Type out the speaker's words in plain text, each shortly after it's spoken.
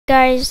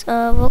guys,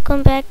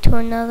 welcome back to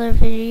another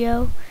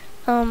video.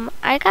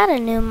 I got a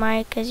new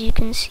mic, as you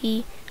can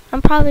see.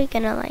 I'm probably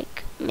gonna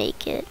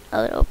make it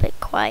a little bit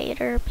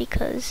quieter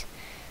because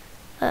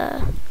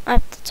I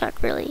have to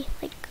talk really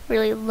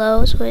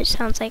low, so it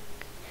sounds like,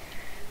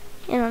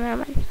 never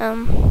mind.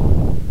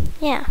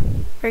 Yeah,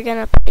 we're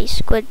gonna play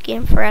Squid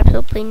Game for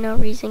absolutely no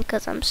reason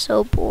because I'm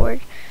so bored.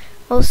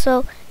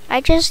 Also,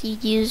 I just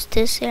used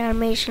this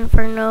animation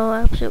for no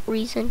absolute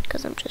reason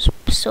because I'm just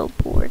so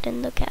bored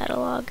in the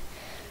catalog.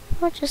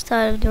 I just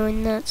thought of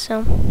doing that,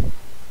 so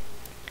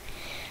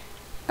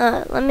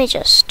let me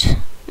just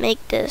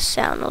make this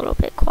sound a little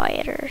bit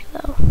quieter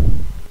though.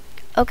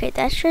 Okay,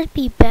 that should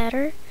be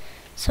better.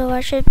 So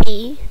I should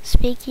be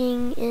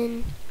speaking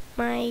in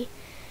my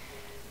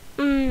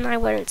I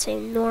wouldn't say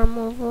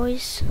normal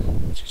voice,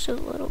 just a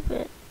little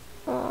bit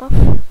off.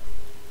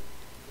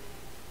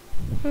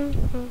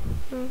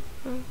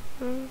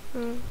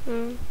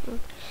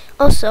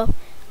 Also,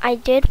 I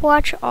did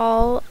watch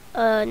all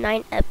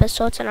 9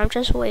 episodes, and I'm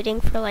just waiting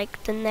for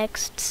the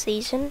next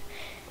season,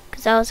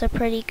 because that was a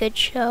pretty good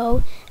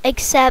show,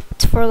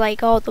 except for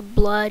all the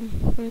blood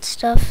and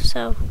stuff.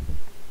 So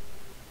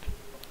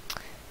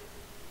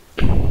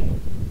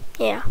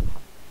yeah.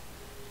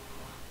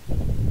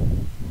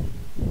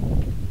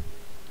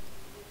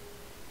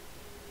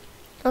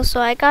 Also,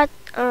 I got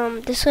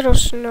this little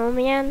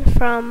snowman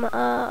from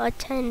a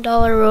 $10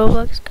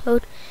 Roblox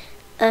code.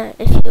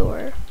 If you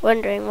were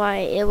wondering why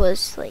it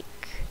was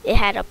it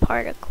had a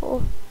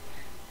particle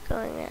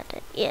going at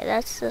it. Yeah,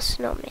 that's the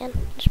snowman.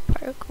 There's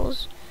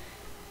particles.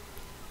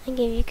 I think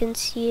if you can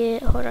see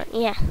it, hold on.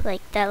 Yeah,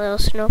 that little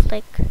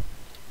snowflake.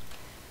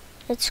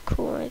 It's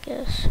cool, I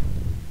guess.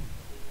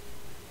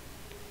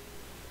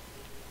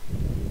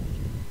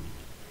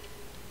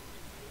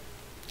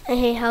 I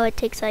hate how it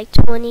takes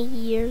 20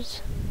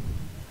 years.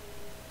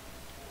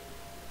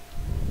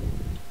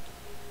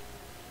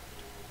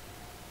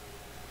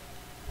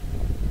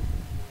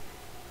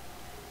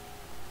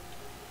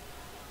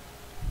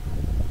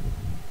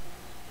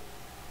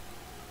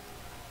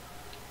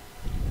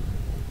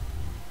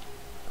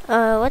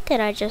 What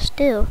did I just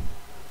do?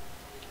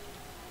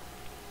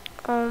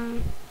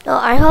 Oh,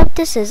 I hope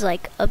this is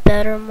a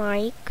better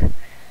mic,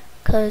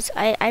 cause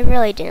I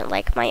really didn't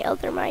like my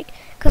other mic,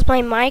 cause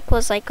my mic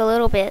was a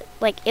little bit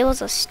it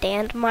was a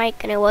stand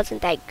mic and it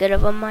wasn't that good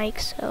of a mic,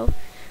 so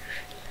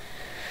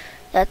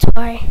that's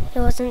why it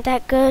wasn't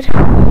that good.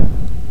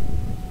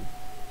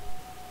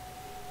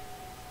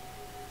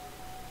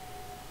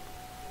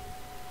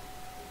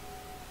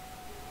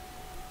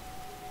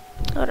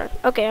 Hold on.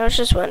 Okay, I was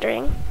just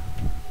wondering.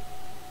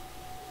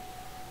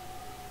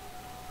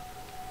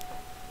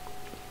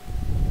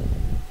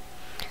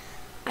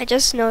 I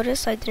just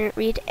noticed I didn't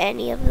read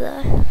any of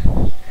the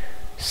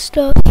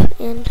stuff,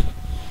 and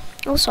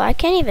also I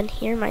can't even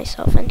hear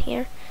myself in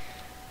here.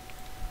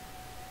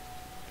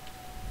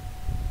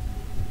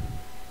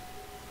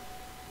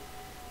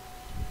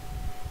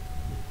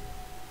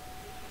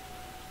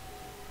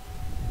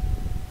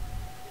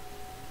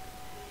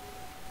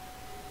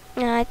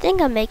 I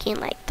think I'm making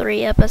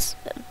 3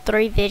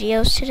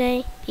 videos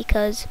today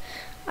because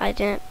I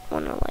didn't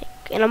want to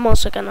and I'm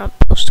also gonna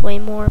post way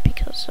more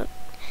because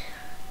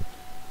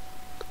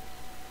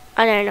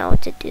I don't know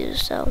what to do.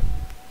 So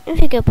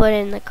if you could put it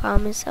in the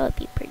comments, that would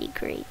be pretty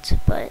great.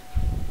 But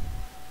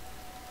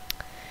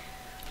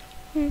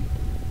am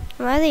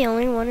I the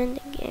only one in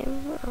the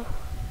game? Oh.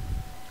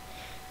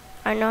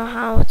 I know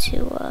how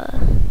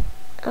to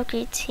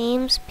okay,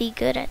 teams be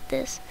good at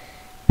this,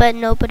 but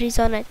nobody's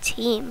on a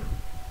team.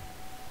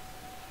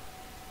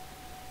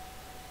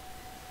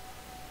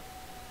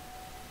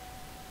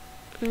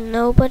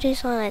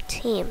 Nobody's on a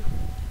team.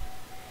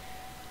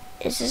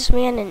 Is this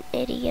man an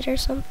idiot or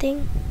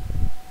something?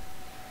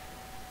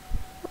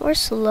 Or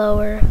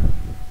slower?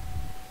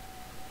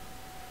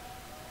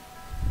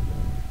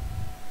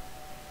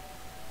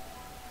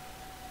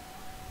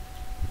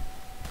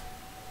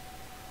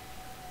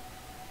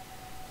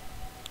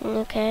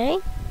 Okay.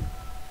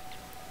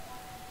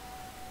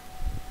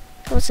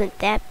 It wasn't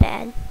that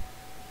bad.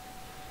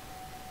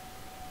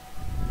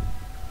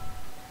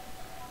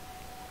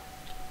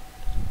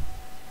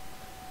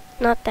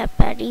 Not that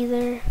bad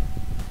either.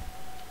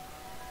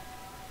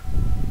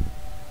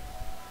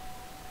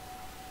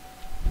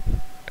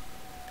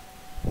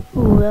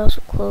 Ooh, that was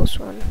a close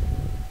one.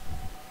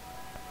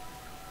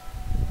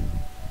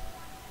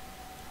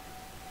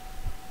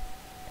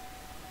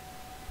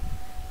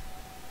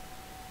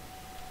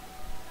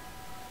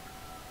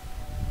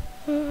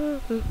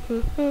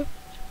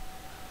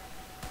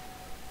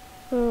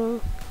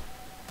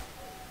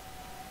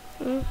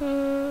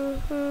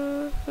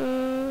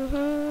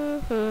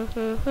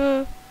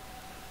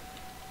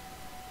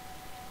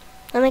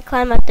 Let me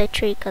climb up the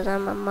tree because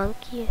I'm a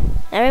monkey.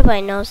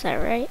 Everybody knows that,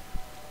 right?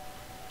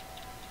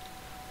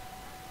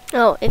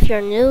 Oh, if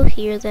you're new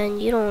here, then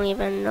you don't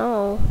even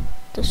know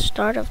the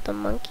start of the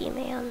monkey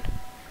man.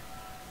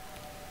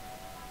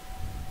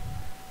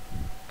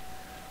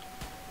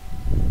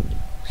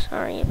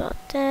 Sorry about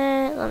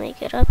that. Let me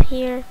get up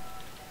here.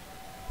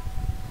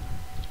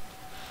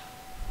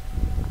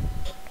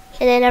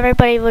 and then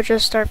everybody will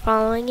just start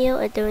following you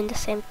and doing the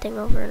same thing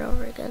over and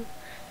over again.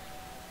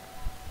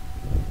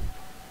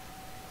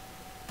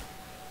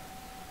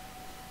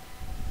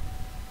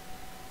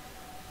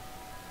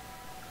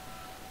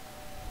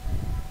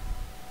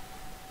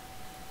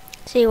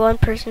 See, one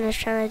person is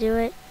trying to do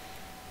it,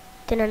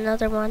 then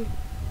another one.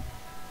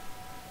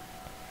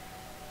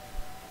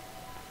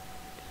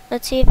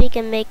 Let's see if he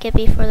can make it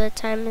before the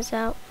time is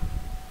out.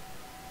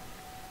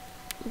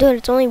 Dude,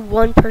 it's only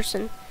one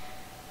person.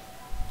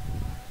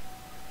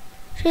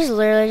 She's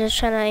literally just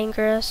trying to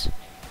anger us.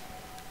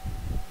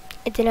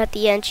 And then at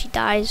the end, she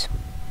dies.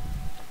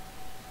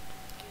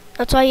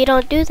 That's why you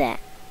don't do that.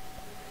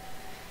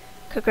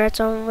 Congrats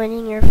on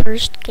winning your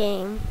first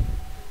game.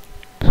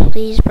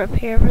 Please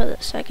prepare for the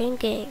second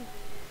game.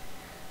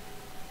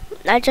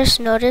 I just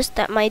noticed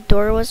that my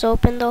door was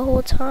open the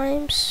whole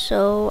time,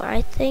 so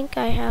I think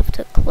I have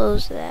to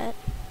close that.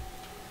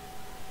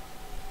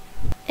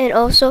 And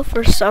also,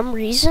 for some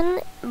reason,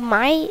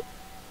 my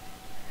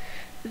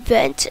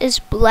vent is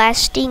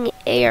blasting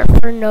air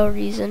for no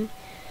reason.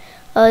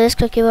 This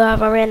cookie will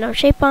have a random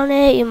shape on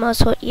it. You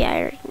must yeah, I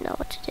already know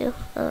what to do.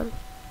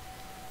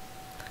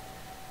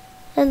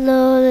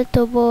 Hello,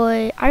 little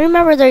boy. I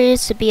remember there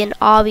used to be an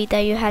obby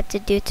that you had to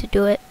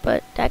do it,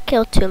 but that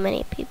killed too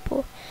many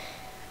people.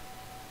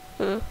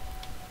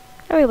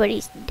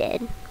 Everybody's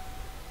dead.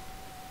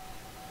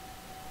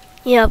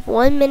 You have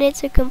 1 minute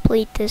to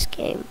complete this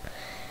game.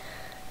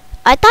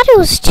 I thought it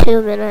was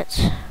 2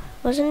 minutes.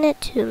 Wasn't it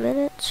 2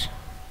 minutes?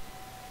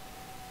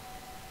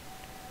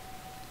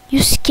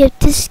 You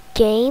skipped this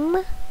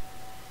game?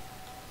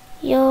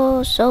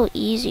 Yo, so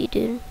easy,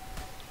 dude.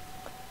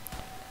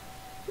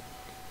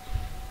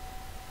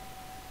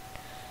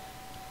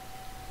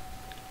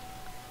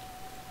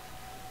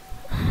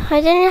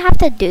 I didn't have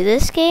to do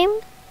this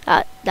game?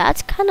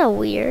 That's kind of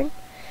weird.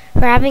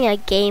 For having a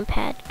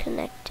gamepad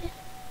connected.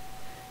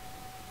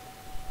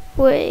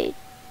 Wait.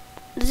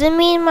 Does it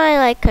mean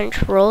my,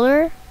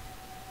 controller?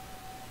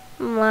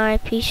 My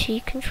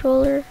PC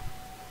controller?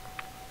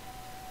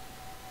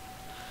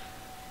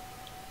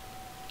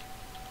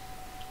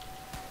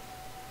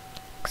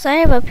 Because I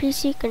have a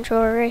PC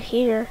controller right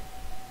here.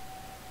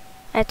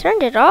 I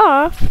turned it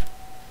off.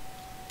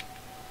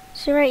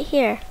 See right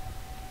here.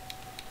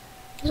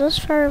 This was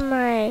for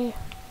my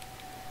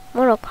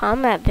Mortal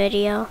Kombat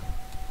video.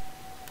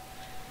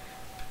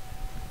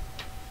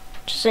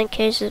 Just in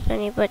case if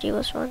anybody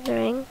was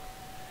wondering.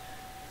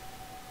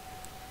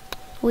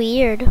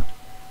 Weird.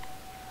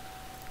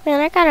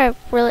 Man,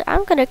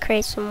 I'm gonna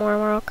create some more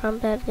Mortal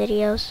Kombat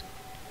videos.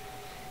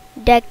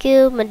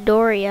 Deku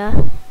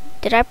Midoriya.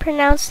 Did I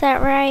pronounce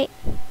that right?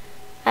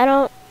 I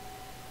don't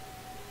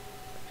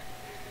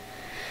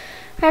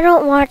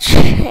watch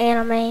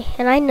anime,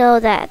 and I know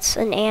that's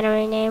an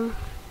anime name.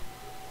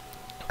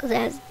 Cause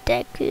that's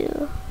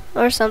Deku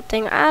or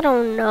something. I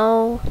don't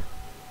know.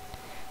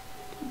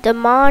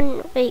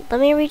 Demon. Wait, let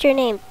me read your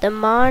name.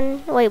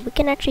 Demon. Wait, we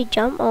can actually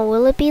jump. Oh,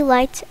 will it be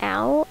lights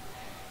out?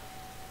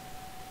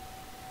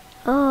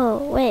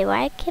 Oh, wait.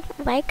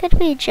 Why could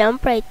we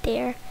jump right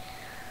there?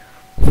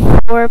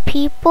 4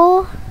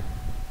 people.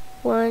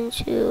 1,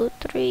 2,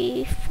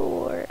 3,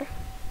 4,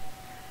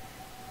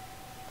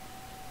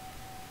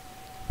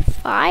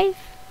 5.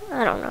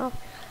 I don't know.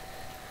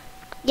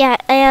 Yeah,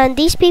 and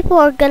these people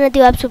are gonna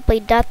do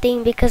absolutely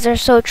nothing because they're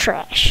so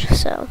trash,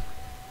 so,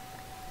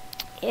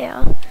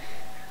 yeah.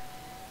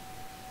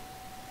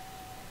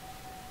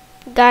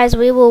 Guys,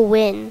 we will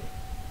win.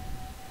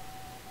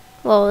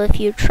 Well, if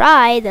you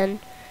try,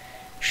 then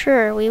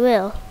sure, we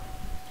will.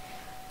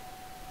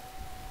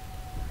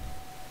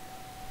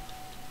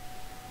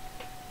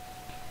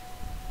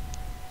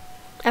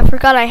 I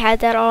forgot I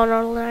had that on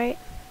all night.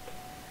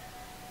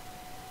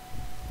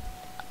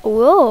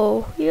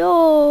 Whoa,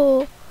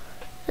 yo.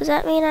 Does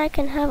that mean I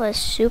can have a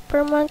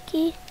super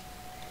monkey?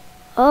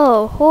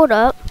 Oh, hold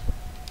up.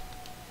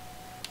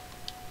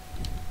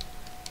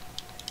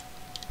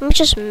 Let me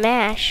just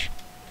mash.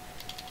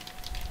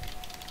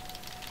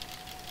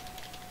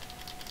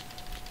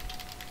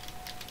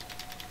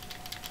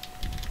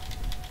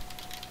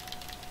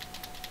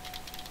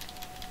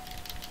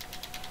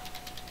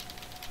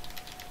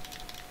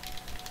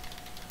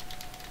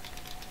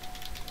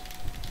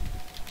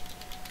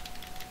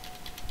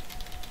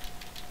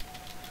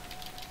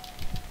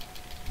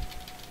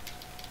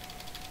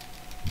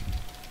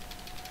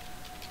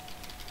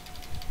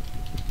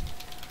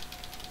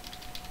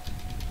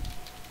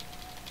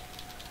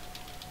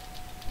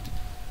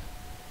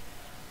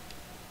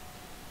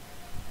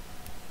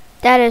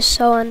 That is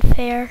so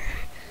unfair.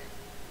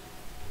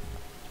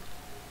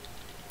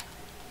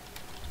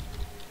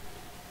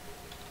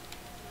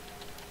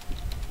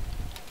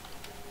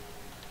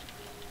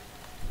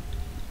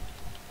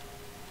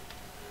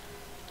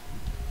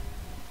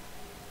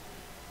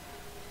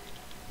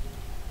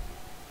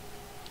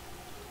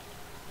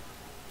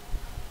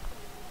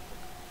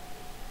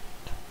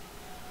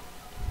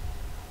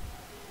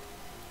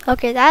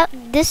 Okay,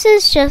 this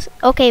is just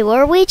okay.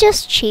 Were we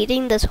just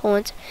cheating this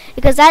whole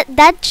because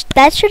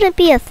that shouldn't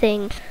be a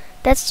thing.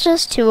 That's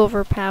just too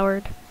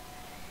overpowered.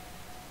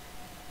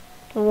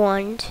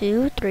 1,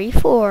 2, 3,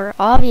 4.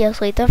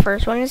 Obviously, the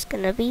first one is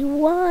gonna be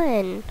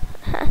 1.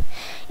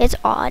 It's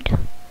odd.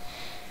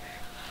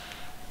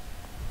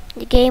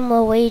 The game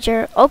will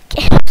wager.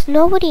 Okay,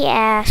 nobody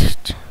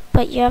asked,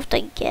 but you have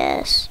to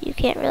guess. You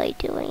can't really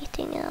do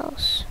anything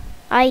else.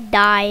 I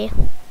die.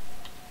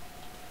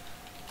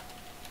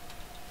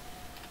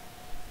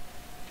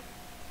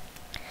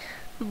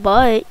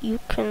 But you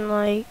can,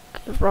 like,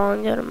 if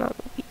wrong, that amount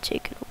will be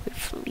taken away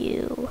from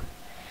you.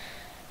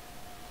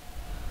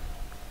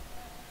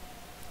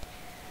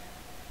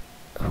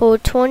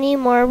 Hold 20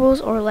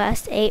 marbles or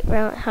last 8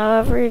 rounds.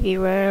 However, if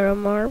you run out of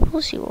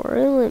marbles, you are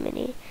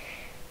eliminated.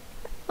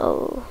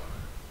 Oh.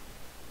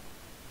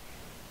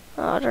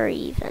 Odd or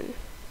even.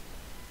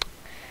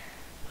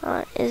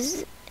 Am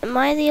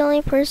I the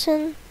only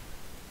person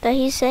that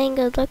he's saying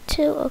good luck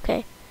to?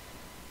 Okay.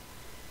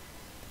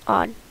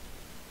 Odd.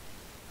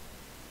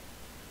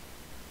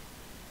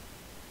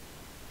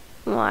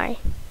 Why?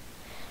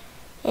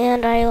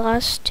 And I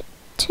lost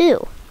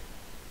 2.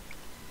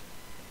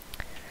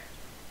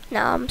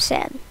 Now I'm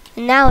sad.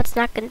 And now it's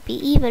not going to be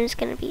even, it's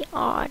going to be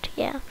odd,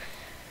 yeah.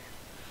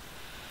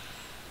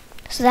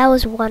 So that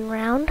was 1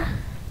 round.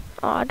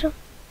 Odd.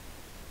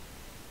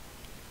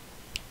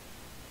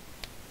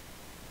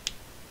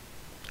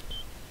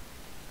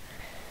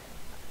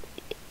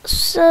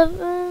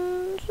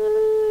 Seven.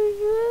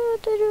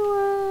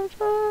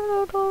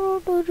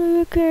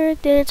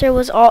 The answer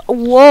was all.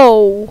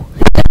 Whoa,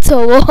 that's a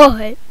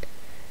lot.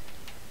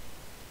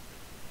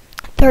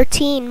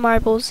 13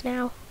 marbles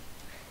now.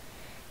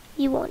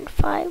 You won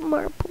 5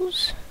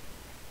 marbles.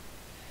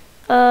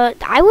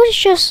 I was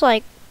just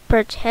like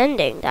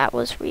pretending that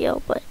was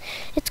real, but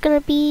it's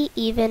gonna be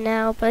even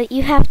now. But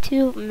you have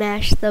to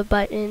mash the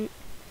button.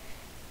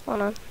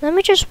 Hold on, let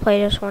me just play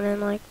this one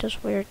in like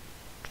this weird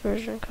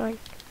version kind.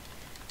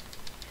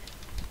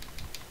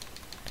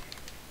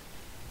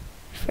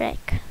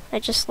 Frick, I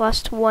just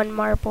lost 1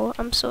 marble.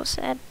 I'm so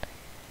sad.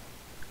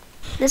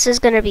 This is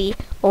gonna be,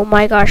 oh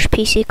my gosh,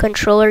 PC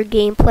controller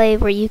gameplay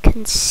where you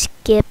can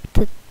skip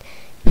the,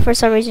 for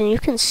some reason you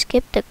can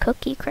skip the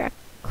cookie crack,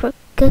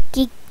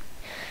 cookie.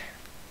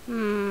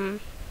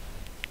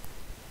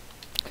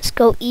 Let's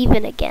go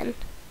even again.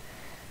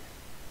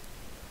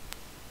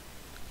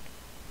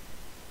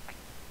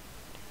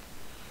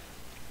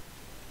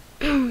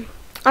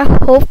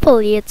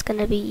 Hopefully it's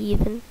gonna be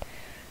even.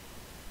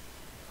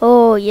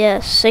 Oh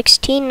yes,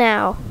 16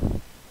 now.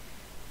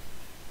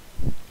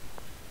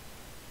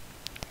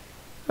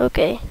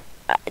 Okay,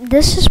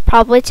 this is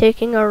probably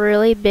taking a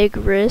really big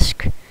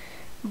risk,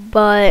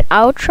 but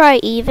I'll try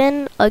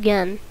even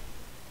again.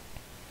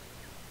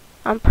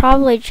 I'm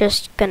probably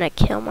just gonna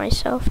kill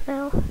myself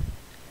now.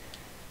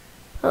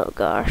 Oh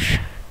gosh.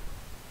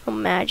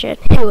 Imagine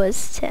it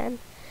was 10.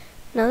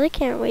 No, they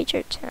can't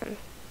wager 10.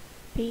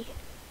 Be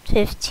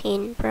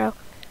 15, bro.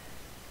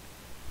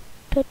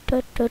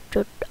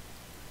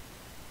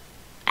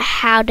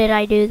 How did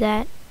I do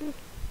that?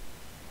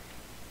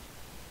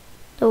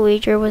 The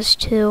wager was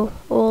 2.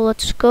 Oh,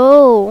 let's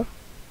go.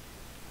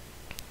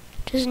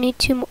 Just need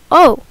 2 more.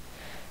 Oh!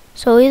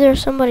 So either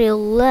somebody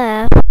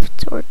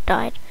left or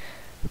died.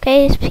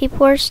 Okay,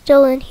 people are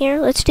still in here.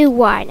 Let's do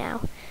Y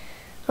now.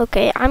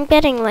 Okay, I'm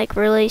getting like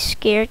really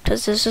scared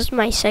because this is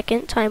my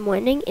 2nd time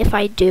winning. If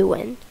I do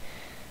win,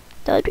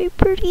 that'd be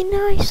pretty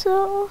nice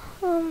though.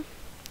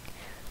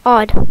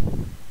 Odd.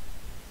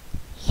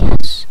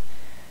 Yes,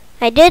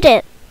 I did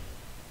it.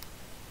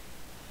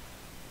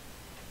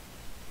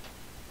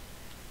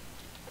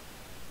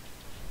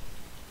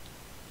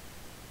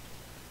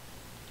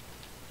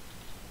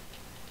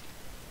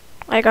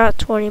 I got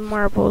 20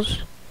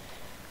 marbles.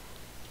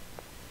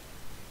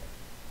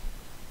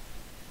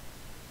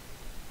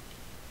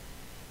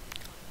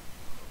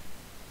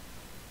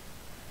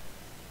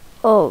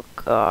 Oh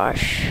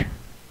gosh.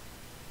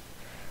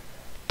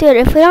 Dude,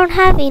 if we don't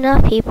have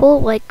enough people,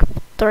 like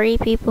 3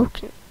 people,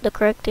 the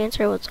correct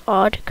answer was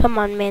odd. Come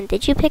on, man.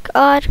 Did you pick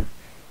odd?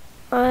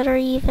 Odd or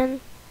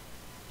even?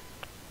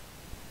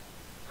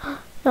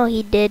 No,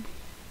 he did.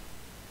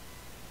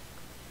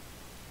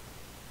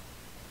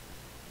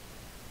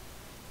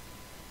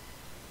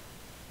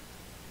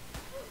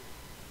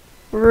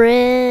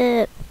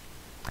 Rip.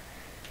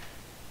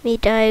 Me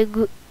die.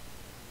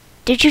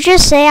 Did you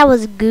just say I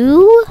was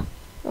goo?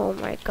 Oh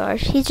my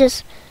gosh, he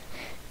just...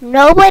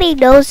 Nobody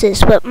knows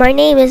this, but my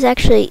name is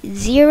actually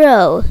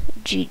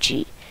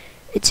 0GG.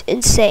 It's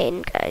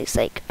insane, guys.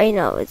 Like, I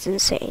know, it's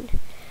insane.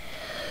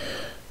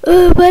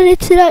 But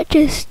it's not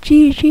just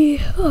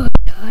GG. Oh,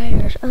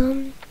 I'm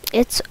tired.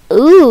 It's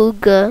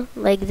oog,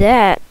 like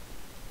that.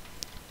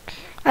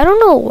 I don't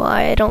know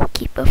why I don't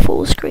keep a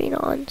full screen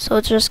on, so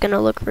it's just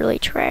gonna look really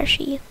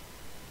trashy.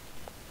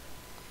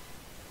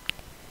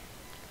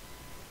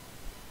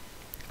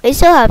 I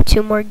still have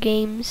 2 more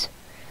games.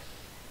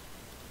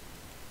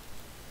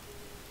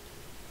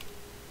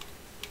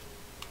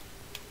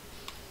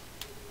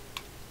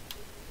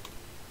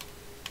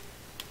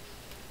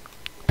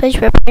 Please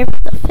prepare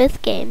for the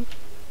 5th game.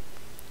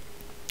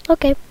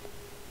 Okay.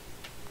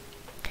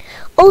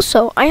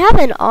 Also, I have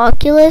an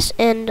Oculus,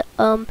 and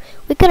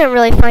we couldn't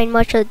really find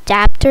much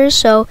adapters,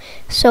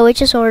 so we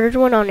just ordered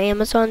one on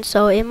Amazon.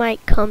 So it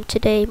might come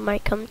today,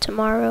 might come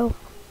tomorrow.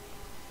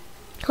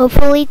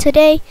 Hopefully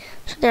today,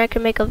 so then I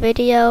can make a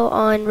video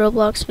on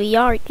Roblox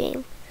VR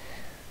game.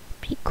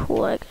 Be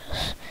cool, I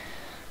guess.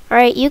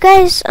 Alright, you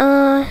guys,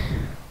 I'm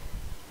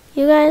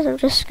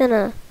just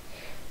gonna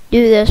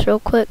do this real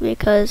quick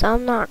because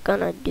I'm not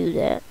gonna do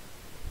that.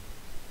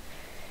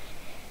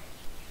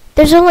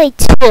 There's only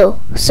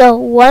two, so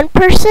one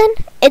person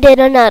and then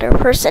another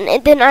person,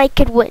 and then I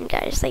could win,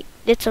 guys. Like,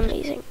 it's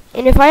amazing.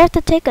 And if I have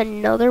to take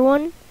another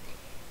one,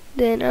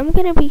 then I'm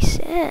gonna be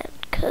sad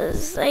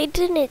because I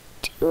didn't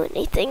do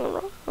anything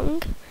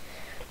wrong.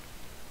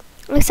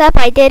 Except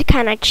I did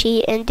kind of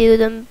cheat and do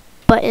the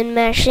button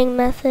mashing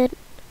method.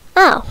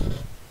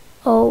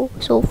 Oh,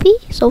 Sophie,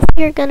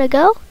 you're gonna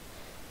go?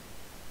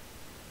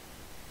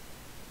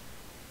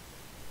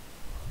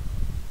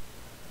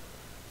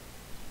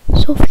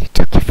 Sophie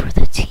took it for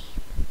the team.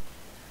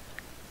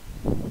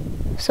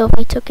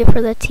 Sophie took it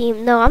for the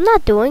team. No, I'm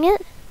not doing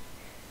it.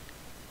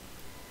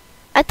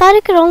 I thought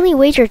it could only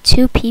wager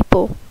 2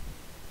 people.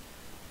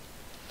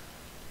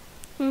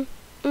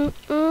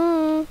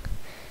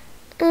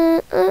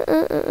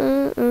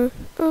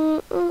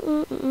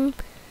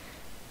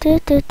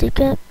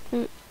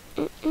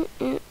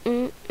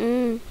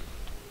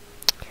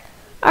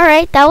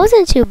 Alright, that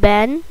wasn't too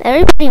bad.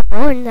 Everybody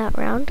won that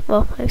round.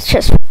 Well, it was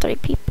just 3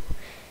 people.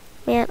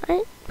 Man,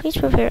 please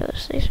prepare the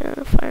station in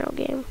the final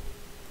game.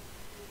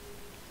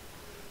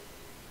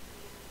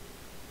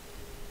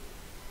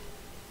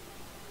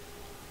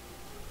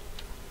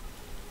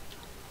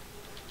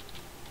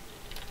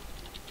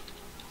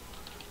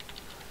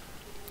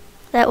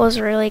 That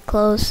was really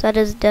close. That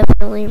is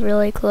definitely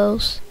really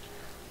close.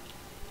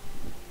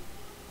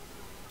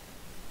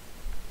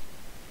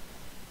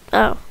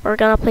 Oh, we're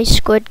gonna play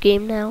Squid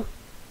Game now.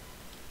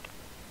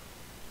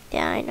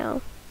 Yeah, I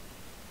know.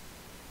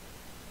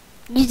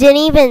 You didn't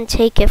even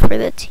take it for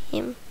the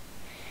team.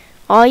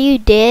 All you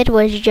did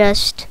was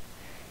just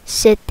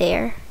sit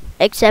there.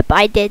 Except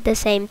I did the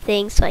same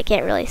thing, so I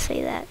can't really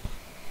say that.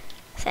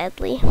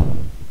 Sadly.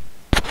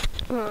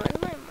 Oh,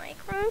 is my mic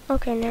on?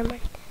 Okay, never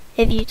mind.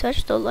 If you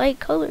touch the light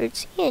colored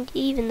sand,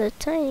 even the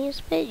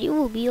tiniest bit, you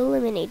will be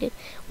eliminated.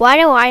 Why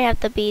do I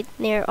have to be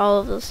near all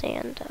of the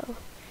sand, though?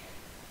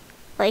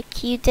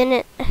 Like, you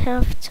didn't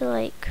have to,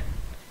 like...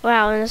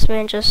 Wow, and this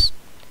man just...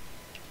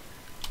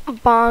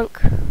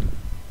 bonk.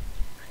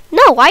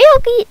 No, why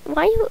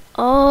you...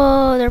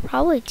 Oh, they're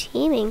probably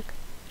teaming.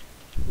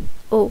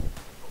 Oh,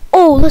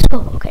 let's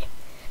go. Okay.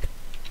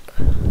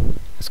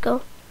 Let's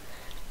go.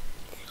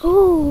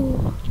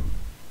 Oh.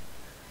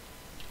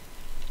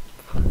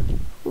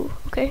 Ooh,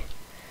 okay.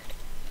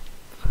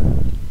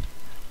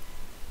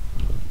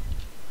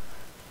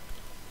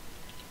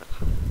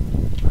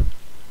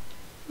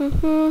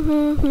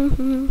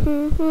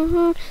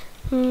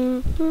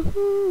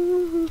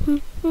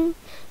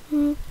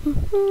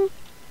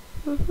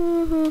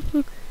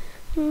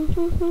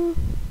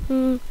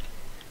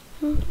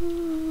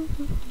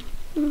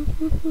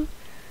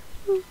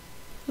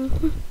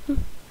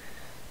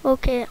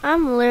 Okay,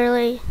 I'm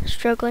literally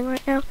struggling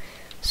right now.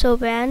 So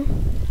bad.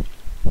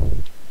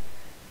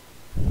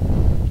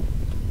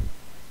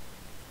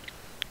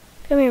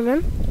 Come here,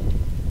 man.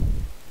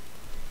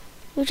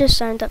 You just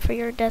signed up for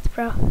your death,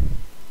 bro.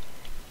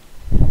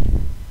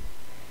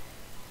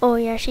 Oh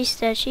yeah, she's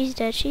dead. She's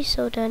dead. She's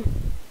so dead.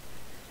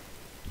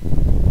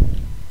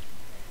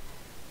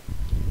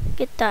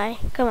 Die.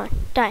 Come on,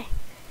 die.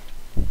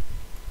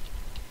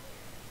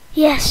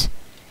 Yes.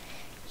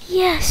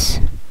 Yes.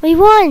 We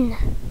won.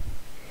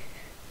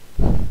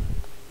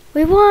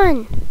 We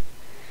won.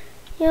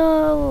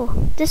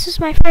 Yo, this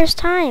is my first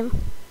time.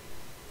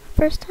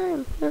 First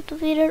time. We've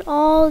defeated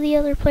all the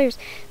other players.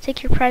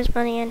 Take your prize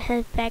money and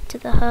head back to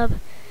the hub.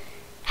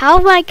 How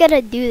am I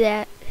gonna do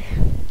that?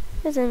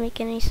 Doesn't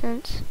make any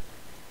sense.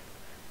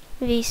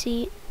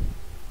 VC.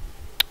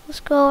 Let's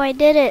go. I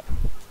did it.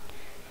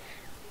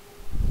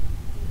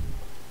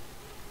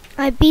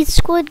 I beat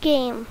Squid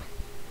Game.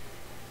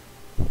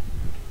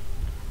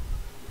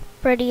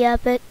 Pretty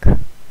epic.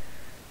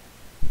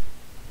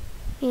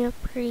 Yeah,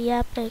 pretty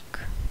epic.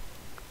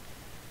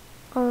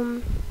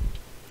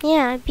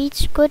 Yeah, I beat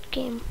Squid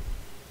Game.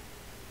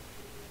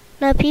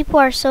 Now people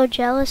are so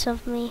jealous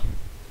of me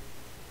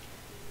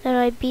that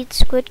I beat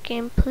Squid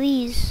Game.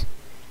 Please.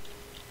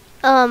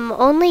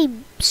 Only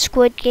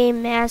Squid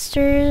Game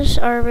masters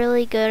are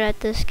really good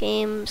at this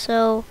game,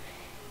 so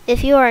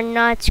if you are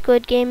not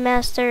Squid Game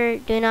master,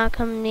 do not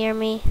come near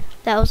me.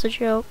 That was a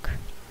joke.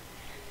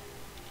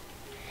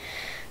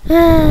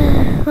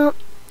 Well,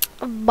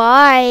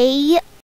 bye.